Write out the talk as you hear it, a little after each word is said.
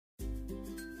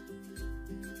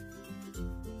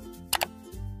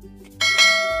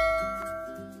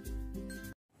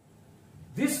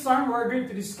This time we're going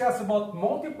to discuss about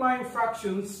multiplying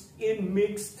fractions in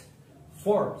mixed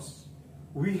forms.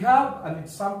 We have an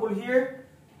example here,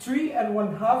 3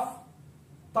 1/2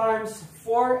 times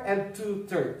 4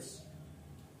 2/3.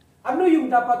 Ano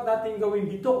yung dapat natin gawin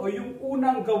dito o yung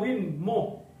unang gawin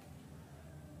mo?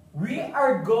 We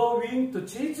are going to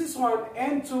change this one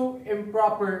into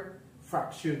improper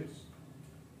fractions.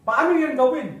 Paano yan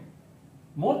gawin?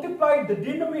 Multiply the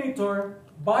denominator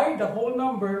by the whole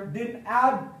number, then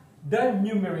add the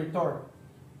numerator.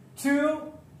 2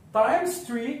 times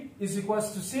 3 is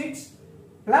equals to 6,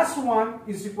 plus 1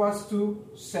 is equals to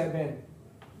 7.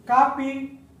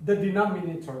 Copy the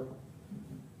denominator.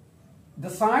 The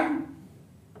sign.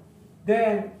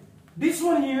 Then, this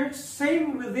one here,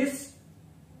 same with this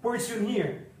portion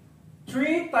here.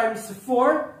 3 times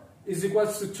 4 is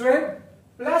equals to 12,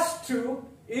 plus 2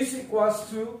 is equals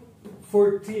to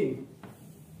 14.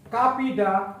 Copy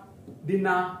the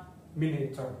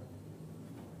denominator.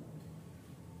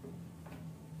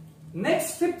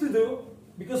 Next step to do,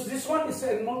 because this one is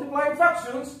in multiplying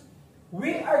fractions,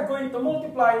 we are going to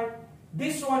multiply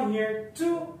this one here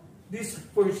to this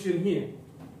portion here.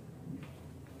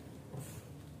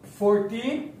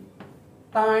 14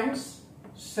 times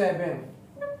 7.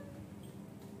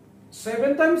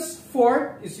 7 times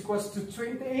 4 is equals to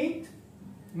 28.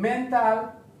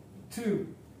 Mental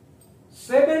 2.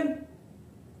 7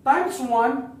 times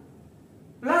 1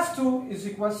 plus 2 is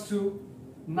equals to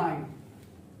 9.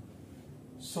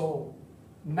 So,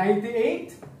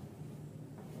 98.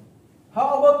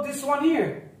 How about this one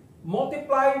here?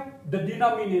 Multiply the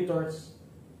denominators.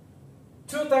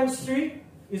 2 times 3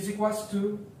 is equals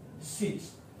to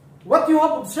 6. What you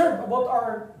have observed about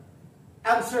our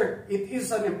answer, it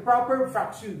is an improper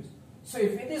fraction. So,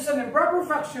 if it is an improper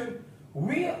fraction,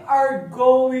 we are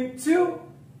going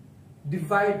to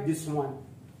divide this one.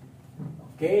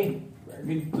 Okay, we're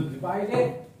going to divide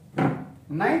it.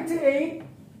 98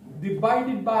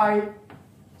 divided by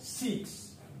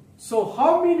 6. So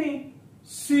how many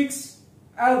 6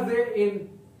 are there in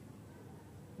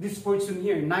this portion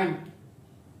here? 9.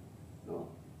 No.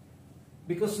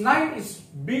 Because 9 is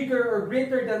bigger or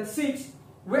greater than 6,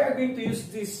 we are going to use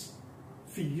this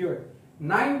figure.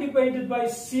 9 divided by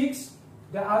 6,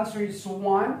 the answer is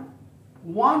 1.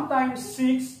 1 times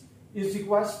 6 is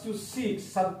equals to 6.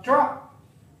 Subtract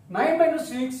 9 minus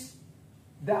 6,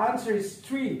 the answer is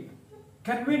 3.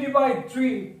 Can we divide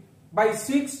 3 by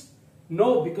 6?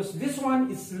 No, because this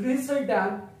one is lesser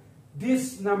than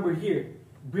this number here.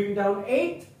 Bring down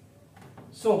 8.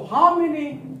 So how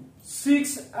many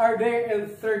 6 are there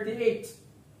in 38?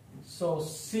 So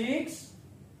 6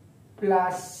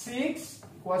 plus 6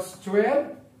 equals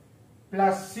 12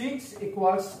 plus 6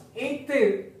 equals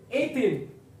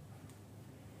 18.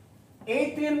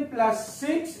 18 plus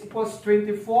 6 equals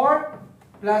 24,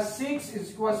 plus 6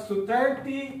 is equals to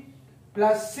 30,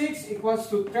 plus 6 equals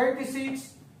to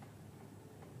 36,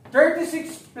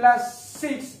 36 plus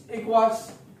 6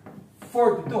 equals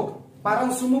 42.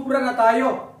 Parang sumubra na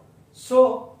tayo.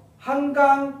 So,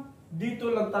 hanggang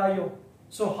dito lang tayo.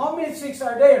 So, how many 6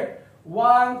 are there?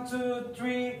 1, 2,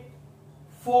 3,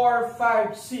 4,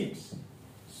 5, 6.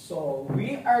 So,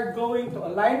 we are going to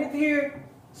align it here.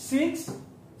 6.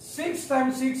 6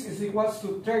 times 6 is equals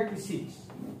to 36.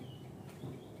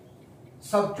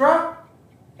 Subtract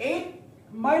 8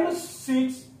 minus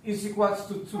 6 is equals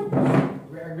to 2.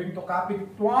 We are going to copy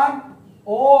 1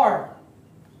 or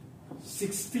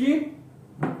 16.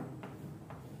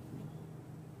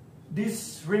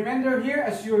 This remainder here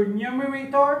as your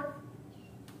numerator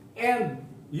and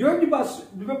your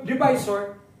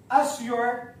divisor as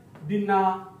your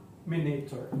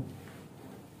denominator.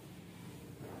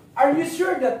 Are you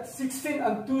sure that 16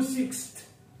 and 2/6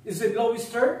 is the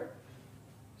lowest term?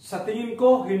 Sa tingin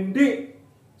ko, hindi.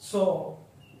 So,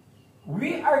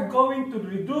 we are going to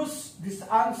reduce this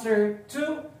answer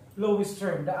to lowest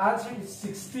term. The answer is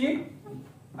 16.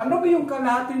 Ano ba yung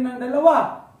kalahati ng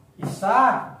dalawa?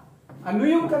 Isa. Ano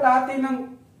yung kalahati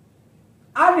ng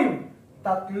 6?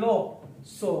 3.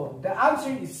 So, the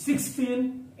answer is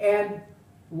 16 and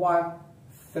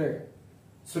 1/3.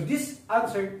 So this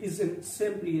answer is in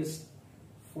simplest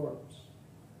forms.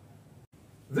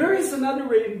 There is another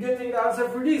way in getting the answer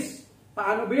for this.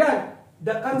 Paano ba yan?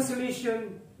 The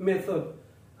cancellation method.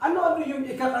 Ano yung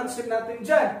ika-cancel natin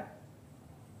dyan?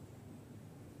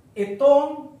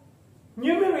 Itong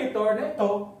numerator na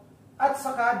ito at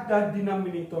saka the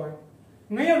denominator.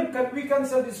 Ngayon, can we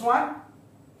cancel this one?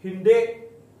 Hindi.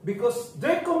 Because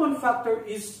their common factor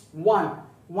is 1.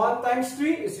 1 times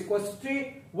 3 is equals to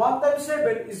 3. 1 times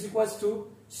 7 is equals to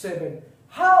 7.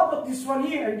 How about this one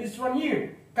here and this one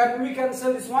here? Can we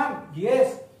cancel this one?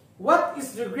 Yes. What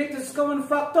is the greatest common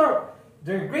factor?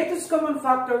 The greatest common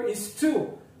factor is 2.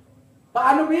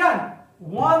 Paano ba yan?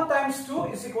 1 times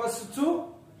 2 is equals to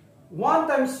 2. 1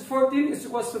 times 14 is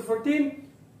equals to 14.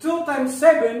 2 times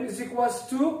 7 is equals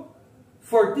to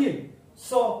 14.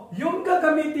 So, yung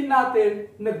gagamitin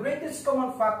natin na greatest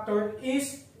common factor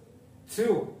is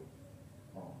 2.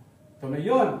 Ito na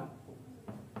yun.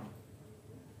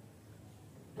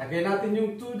 Lagay natin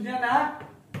yung 2 niya na.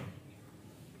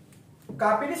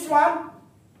 Copy this one.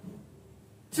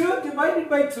 2 divided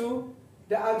by 2,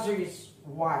 the answer is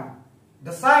 1.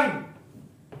 The sign.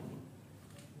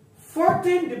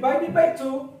 14 divided by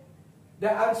 2,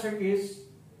 the answer is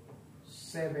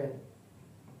 7.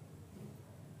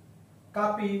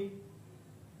 Copy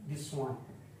this one.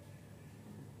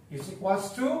 Is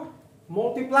equals to,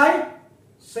 multiply,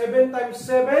 7 times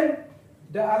 7,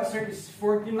 the answer is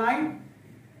 49.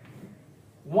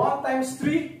 1 times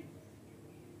 3,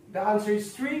 the answer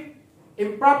is 3.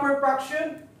 Improper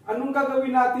fraction, anong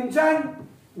gagawin natin dyan?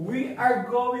 We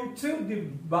are going to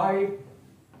divide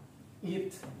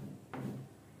it.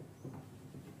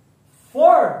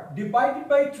 4 divided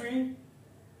by 3,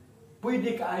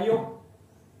 pwede kaayo.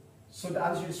 So the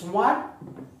answer is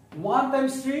 1. 1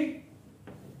 times 3,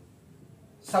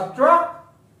 subtract.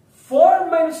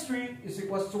 4 minus 3 is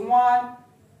equals to 1.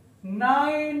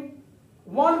 9,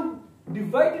 1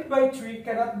 divided by 3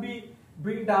 cannot be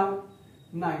bring down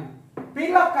 9.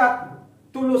 Pila kat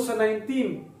tulo sa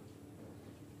 19?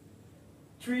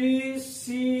 3,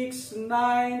 6,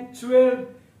 9,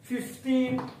 12,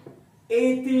 15,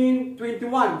 18,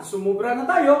 21. Sumubra na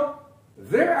tayo.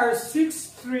 There are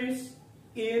 6 3's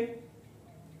in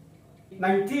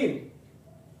 19.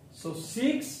 So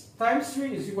 6 times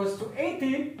 3 is equals to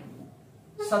 18.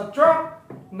 Subtract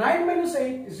 9 minus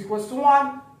 8 is equals to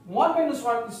 1. 1 minus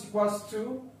 1 is equals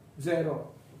to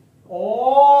 0.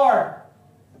 Or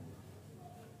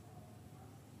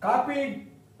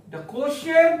copy the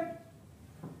quotient,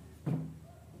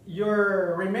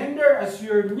 your remainder as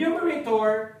your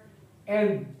numerator,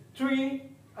 and 3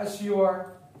 as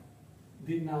your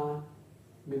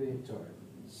denominator.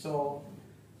 So,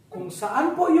 kung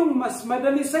saan po yung mas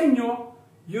madali sa inyo,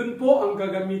 yun po ang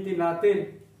gagamitin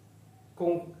natin.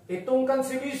 Kung itong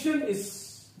cancellation is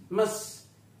mas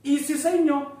easy sa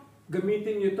inyo,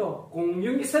 gamitin nyo ito. Kung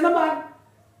yung isa naman,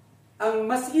 ang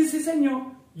mas easy sa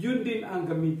inyo, yun din ang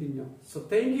gamitin nyo. So,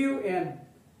 thank you and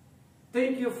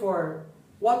thank you for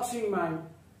watching my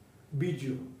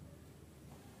video.